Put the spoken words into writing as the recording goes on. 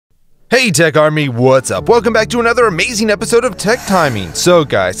Hey Tech Army, what's up? Welcome back to another amazing episode of Tech Timing. So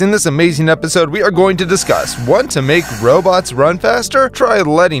guys, in this amazing episode we are going to discuss: want to make robots run faster? Try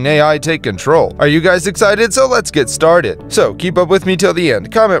letting AI take control. Are you guys excited? So let's get started. So keep up with me till the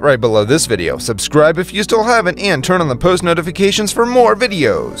end, comment right below this video, subscribe if you still haven't, and turn on the post notifications for more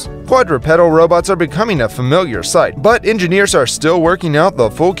videos. Quadrupedal robots are becoming a familiar sight, but engineers are still working out the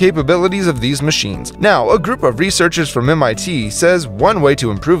full capabilities of these machines. Now, a group of researchers from MIT says one way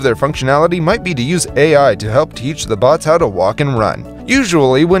to improve their functionality might be to use AI to help teach the bots how to walk and run.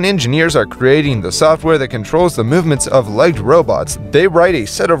 Usually, when engineers are creating the software that controls the movements of legged robots, they write a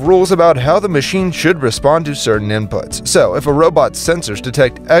set of rules about how the machine should respond to certain inputs. So, if a robot's sensors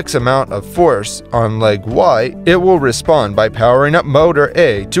detect X amount of force on leg Y, it will respond by powering up motor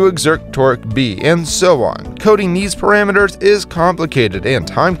A to exert torque B, and so on. Coding these parameters is complicated and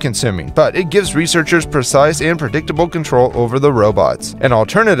time-consuming, but it gives researchers precise and predictable control over the robots. An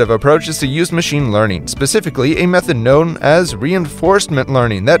alternative approach is to use machine learning, specifically a method known as reinforcement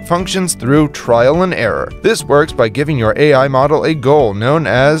learning that functions through trial and error. This works by giving your AI model a goal known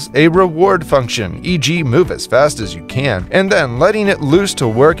as a reward function, e.g. move as fast as you can, and then letting it loose to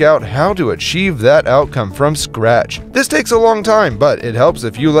work out how to achieve that outcome from scratch. This takes a long time, but it helps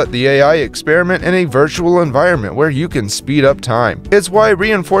if you let the AI experiment in a virtual environment where you can speed up time. It's why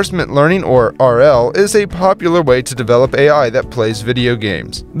reinforcement learning, or RL, is a popular way to develop AI that plays video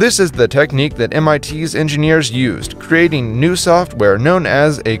games. This is the technique that MIT's engineers used, creating new software known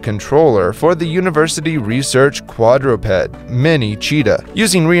as a controller for the university research quadruped, Mini Cheetah.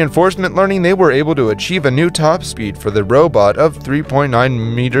 Using reinforcement learning, they were able to achieve a new top speed for the robot of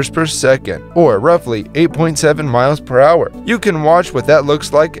 3.9 meters per second, or roughly 8.7 miles per hour. You can watch what that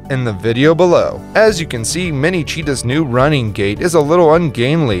looks like in the video below. As you can see, Mini Cheetah's new running gait is a little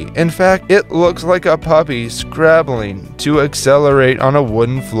ungainly. In fact, it looks like a puppy scrabbling to accelerate on a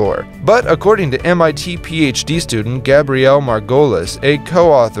wooden floor. But according to MIT PhD student Gabrielle Margolis, a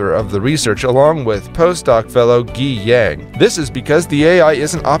co-author of the research along with postdoc fellow Guy Yang, this is because the AI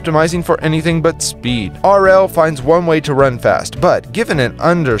isn't optimizing for anything but speed. RL finds one way to run fast, but given an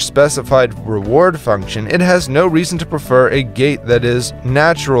underspecified reward function, it has no reason to prefer a gait that is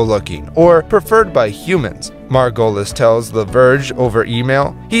natural looking or preferred by humans. Margolis tells The Verge over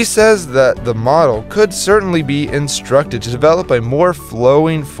email. He says that the model could certainly be instructed to develop a more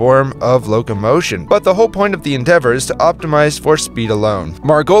flowing form of locomotion, but the whole point of the endeavor is to optimize for speed alone.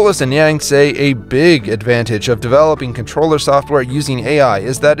 Margolis and Yang say a big advantage of developing controller software using AI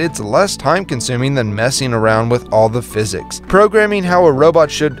is that it's less time-consuming than messing around with all the physics. Programming how a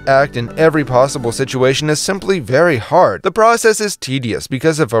robot should act in every possible situation is simply very hard. The process is tedious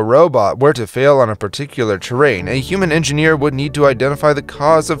because if a robot were to fail on a particular terrain, a human engineer would need to identify the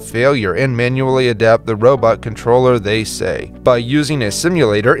cause of failure and manually adapt the robot controller, they say. By using a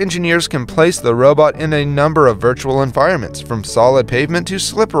simulator, engineers can place the robot in a number of virtual environments, from solid pavement to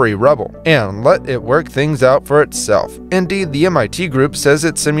slippery rubble, and let it work things out for itself. Indeed, the MIT group says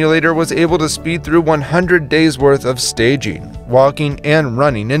its simulator was able to speed through 100 days worth of staging, walking, and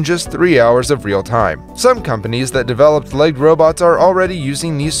running in just 3 hours of real time. Some companies that developed legged robots are already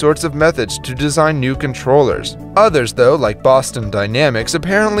using these sorts of methods to design new controllers. Others, though, like Boston Dynamics,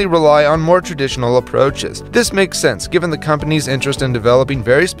 apparently rely on more traditional approaches. This makes sense given the company's interest in developing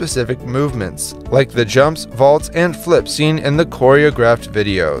very specific movements, like the jumps, vaults, and flips seen in the choreographed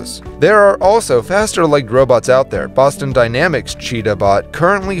videos. There are also faster-legged robots out there. Boston Dynamics' Cheetah Bot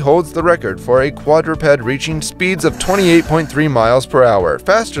currently holds the record for a quadruped reaching speeds of 28.3 miles per hour,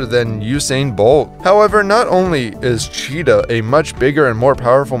 faster than Usain Bolt. However, not only is Cheetah a much bigger and more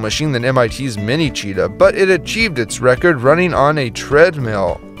powerful machine than MIT's Mini Cheetah, but it achieved its record running on a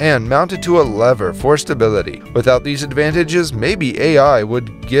treadmill and mounted to a lever for stability. Without these advantages, maybe AI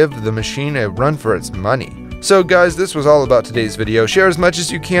would give the machine a run for its money. So guys, this was all about today's video. Share as much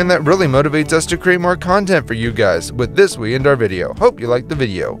as you can, that really motivates us to create more content for you guys. With this, we end our video. Hope you liked the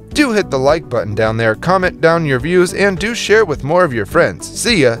video. Do hit the like button down there, comment down your views, and do share with more of your friends.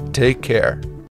 See ya, take care.